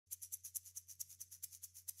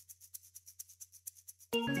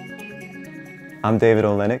I'm David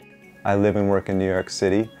Olenick. I live and work in New York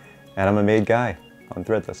City, and I'm a made guy on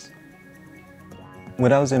Threadless.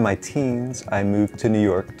 When I was in my teens, I moved to New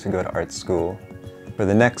York to go to art school. For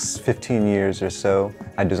the next 15 years or so,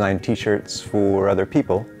 I designed t-shirts for other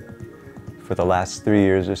people. For the last 3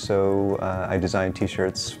 years or so, I designed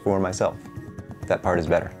t-shirts for myself. That part is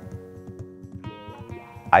better.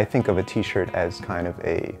 I think of a t-shirt as kind of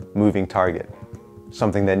a moving target,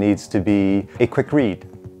 something that needs to be a quick read.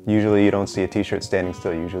 Usually you don't see a t-shirt standing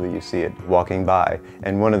still, usually you see it walking by.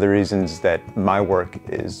 And one of the reasons that my work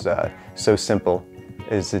is so simple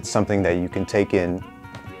is it's something that you can take in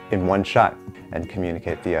one shot and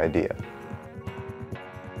communicate the idea.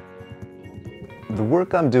 The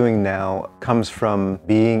work I'm doing now comes from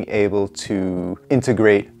being able to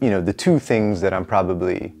integrate, the two things that I'm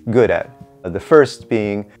probably good at. The first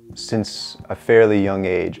being, since a fairly young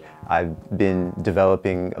age, I've been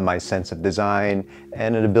developing my sense of design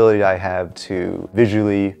and an ability I have to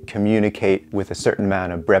visually communicate with a certain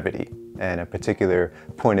amount of brevity and a particular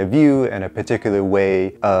point of view and a particular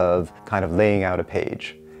way of kind of laying out a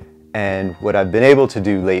page. And what I've been able to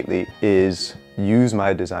do lately is use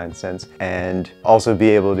my design sense and also be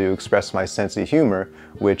able to express my sense of humor,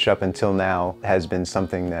 which up until now has been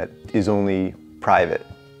something that is only private.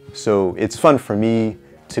 So it's fun for me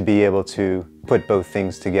to be able to put both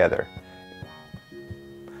things together.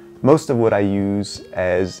 Most of what I use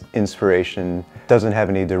as inspiration doesn't have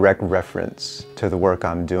any direct reference to the work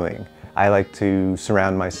I'm doing. I like to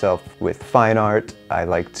surround myself with fine art. I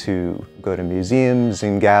like to go to museums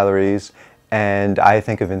and galleries, and I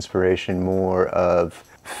think of inspiration more of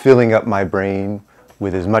filling up my brain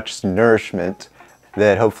with as much nourishment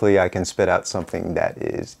that hopefully I can spit out something that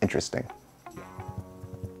is interesting.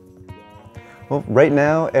 Well, right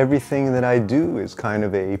now, everything that I do is kind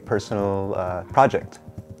of a personal project.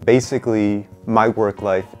 Basically, my work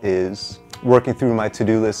life is working through my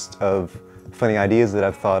to-do list of funny ideas that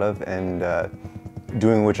I've thought of and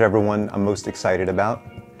doing whichever one I'm most excited about.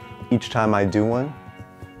 Each time I do one,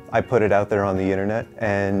 I put it out there on the internet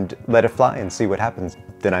and let it fly and see what happens.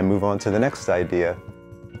 Then I move on to the next idea.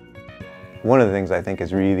 One of the things I think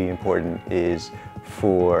is really important is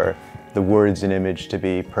for the words and image to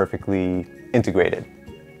be perfectly integrated.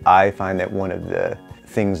 I find that one of the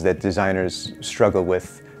things that designers struggle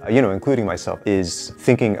with, including myself, is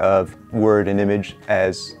thinking of word and image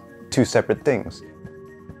as two separate things.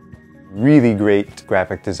 Really great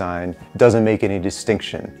graphic design doesn't make any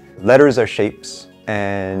distinction. Letters are shapes,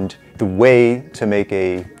 and the way to make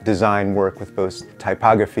a design work with both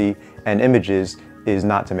typography and images is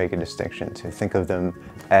not to make a distinction, to think of them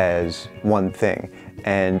as one thing.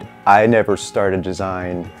 And I never start a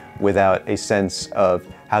design without a sense of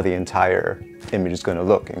how the entire image is going to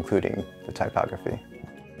look, including the typography.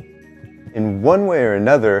 In one way or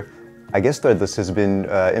another, I guess Threadless has been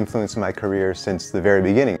influencing my career since the very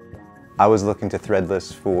beginning. I was looking to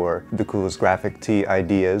Threadless for the coolest graphic tee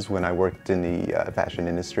ideas when I worked in the fashion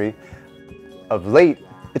industry. Of late,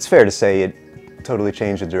 it's fair to say it totally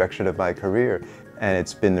changed the direction of my career, and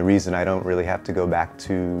it's been the reason I don't really have to go back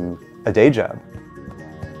to a day job.